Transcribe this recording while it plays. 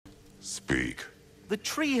Speak. The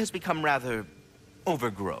tree has become rather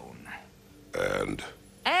overgrown.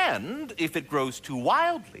 And if it grows too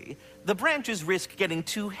wildly, the branches risk getting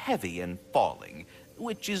too heavy and falling,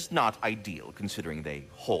 which is not ideal considering they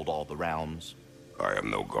hold all the realms. I am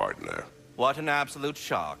no gardener. What an absolute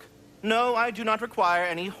shock. No, I do not require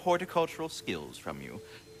any horticultural skills from you,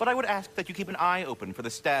 but I would ask that you keep an eye open for the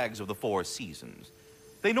stags of the 4 seasons.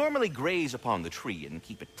 They normally graze upon the tree and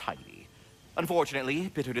keep it tidy.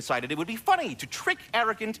 Unfortunately, Bitter decided it would be funny to trick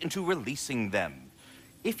Arrogant into releasing them.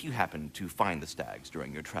 If you happen to find the stags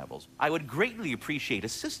during your travels, I would greatly appreciate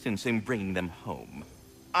assistance in bringing them home.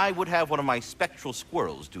 I would have one of my spectral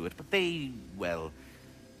squirrels do it, but they, well,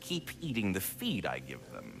 keep eating the feed I give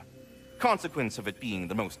them. Consequence of it being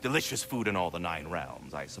the most delicious food in all the 9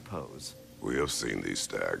 realms, I suppose. We have seen these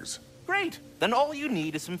stags. Great! Then all you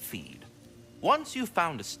need is some feed. Once you've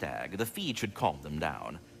found a stag, the feed should calm them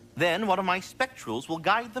down. Then one of my spectrals will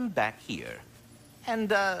guide them back here.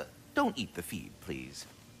 And, don't eat the feed, please.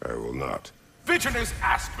 I will not. Bitterness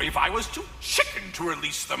asked me if I was too chicken to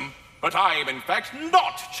release them, but I am in fact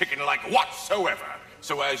not chicken-like whatsoever.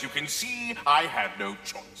 So as you can see, I had no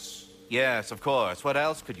choice. Yes, of course. What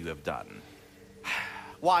else could you have done?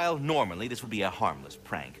 While normally this would be a harmless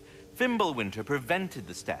prank, Fimbulwinter prevented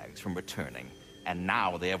the stags from returning, and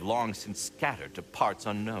now they have long since scattered to parts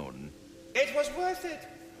unknown. It was worth it.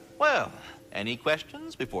 Well, any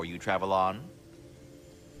questions before you travel on?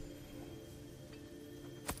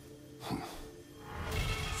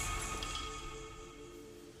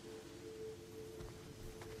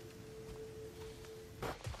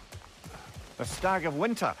 The Stag of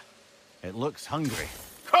Winter. It looks hungry.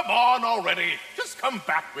 Come on already! Just come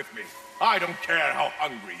back with me. I don't care how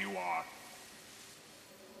hungry you are.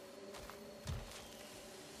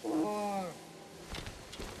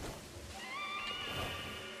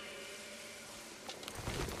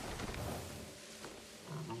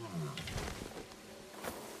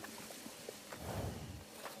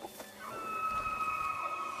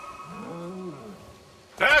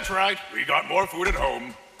 That's right. We got more food at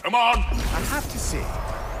home. Come on. I have to say,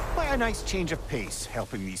 quite a nice change of pace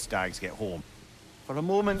helping these stags get home. For a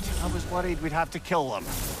moment, I was worried we'd have to kill them.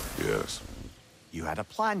 Yes. You had a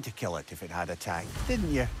plan to kill it if it had attacked,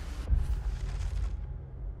 didn't you?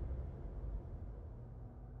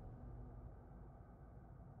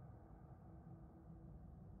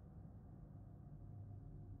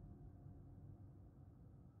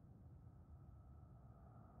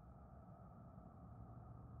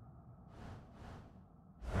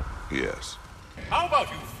 Yes. How about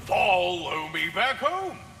you follow me back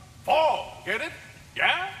home? Fall, get it?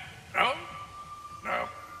 Yeah? No? No.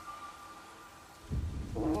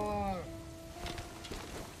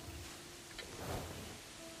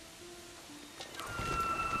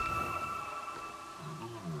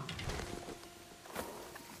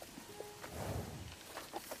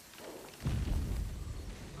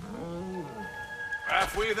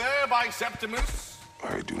 Halfway there, by Septimus.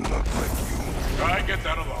 I do not like you. I get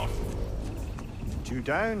that a lot. 2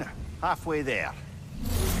 down, halfway there.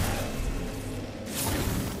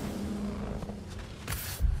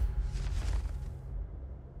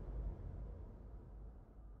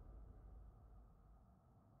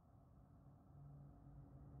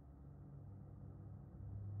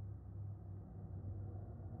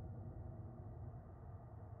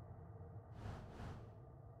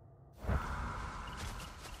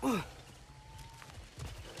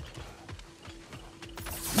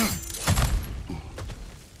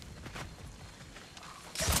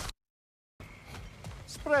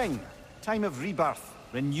 Spring, time of rebirth,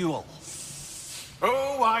 renewal.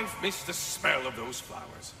 Oh, I've missed the smell of those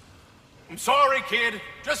flowers. I'm sorry, kid.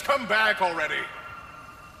 Just come back already.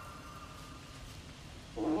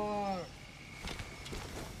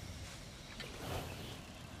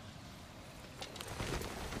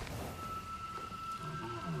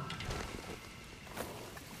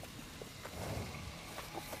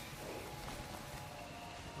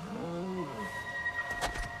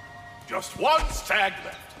 Just one stag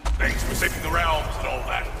left. Thanks for saving the realms and all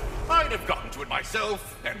that. I'd have gotten to it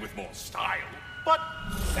myself, and with more style. But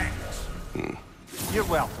thanks. You're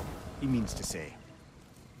welcome, he means to say.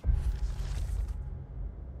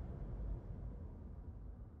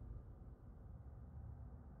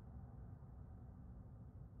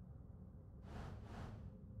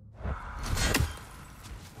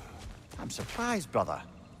 I'm surprised, brother.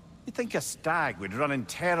 You'd think a stag would run in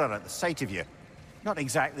terror at the sight of you. Not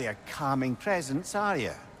exactly a calming presence, are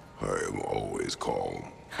you? I am always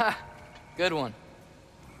calm. Ha! Good one.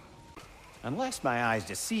 Unless my eyes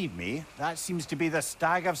deceive me, that seems to be the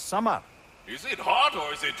Stag of Summer. Is it hot,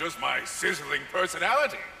 or is it just my sizzling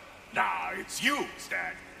personality? Nah, it's you,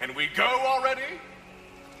 Stag. Can we go already?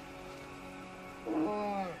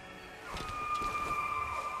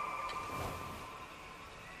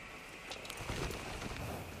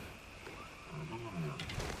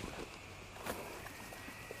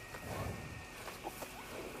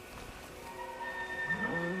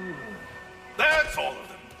 That's all of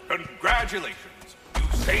them. Congratulations. You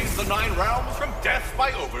saved the 9 realms from death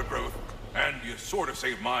by overgrowth. And you sort of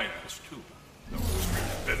saved my ass, too. No, it was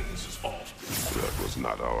really business's fault. That was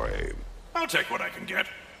not our aim. I'll take what I can get.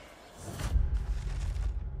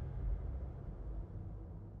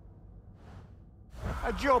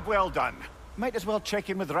 A job well done. Might as well check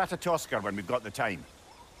in with Ratatoskar when we've got the time.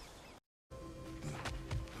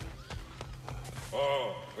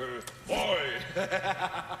 Oh, boy.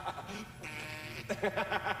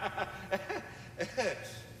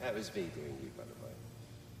 That was me doing you, by the way.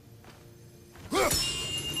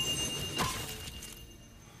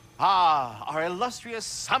 Ah, our illustrious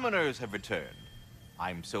summoners have returned.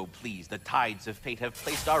 I'm so pleased the tides of fate have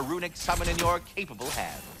placed our runic summon in your capable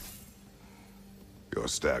hands. Your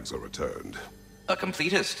stags are returned. A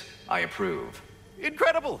completist. I approve.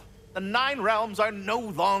 Incredible! The 9 realms are no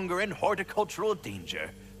longer in horticultural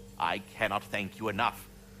danger. I cannot thank you enough,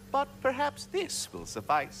 but perhaps this will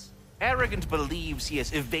suffice. Arrogant believes he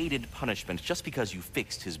has evaded punishment just because you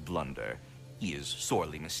fixed his blunder. He is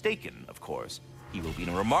sorely mistaken, of course. He will be in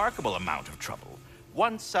a remarkable amount of trouble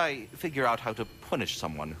once I figure out how to punish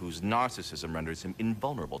someone whose narcissism renders him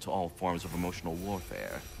invulnerable to all forms of emotional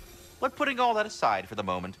warfare. But putting all that aside for the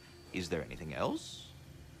moment, is there anything else?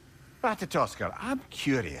 Ratatoskar, I'm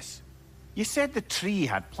curious. You said the tree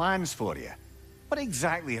had plans for you. What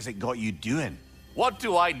exactly has it got you doing? What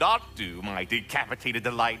do I not do, my decapitated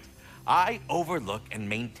delight? I overlook and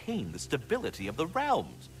maintain the stability of the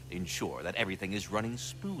realms, ensure that everything is running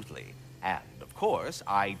smoothly, and, of course,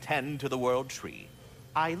 I tend to the world tree.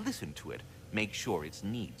 I listen to it, make sure its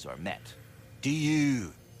needs are met. Do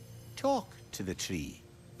you talk to the tree?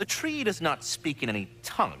 The tree does not speak in any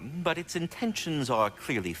tongue, but its intentions are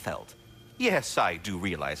clearly felt. Yes, I do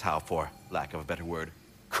realize how, for lack of a better word,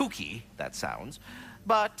 kooky that sounds,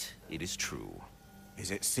 but it is true. Is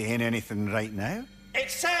it saying anything right now?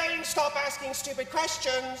 It's saying stop asking stupid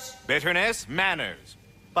questions! Bitterness, manners.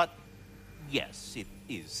 But yes, it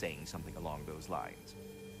is saying something along those lines.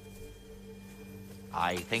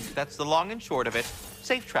 I think that's the long and short of it.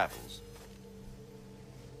 Safe travels.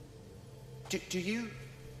 Do you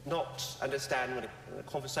not understand when a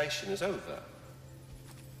conversation is over?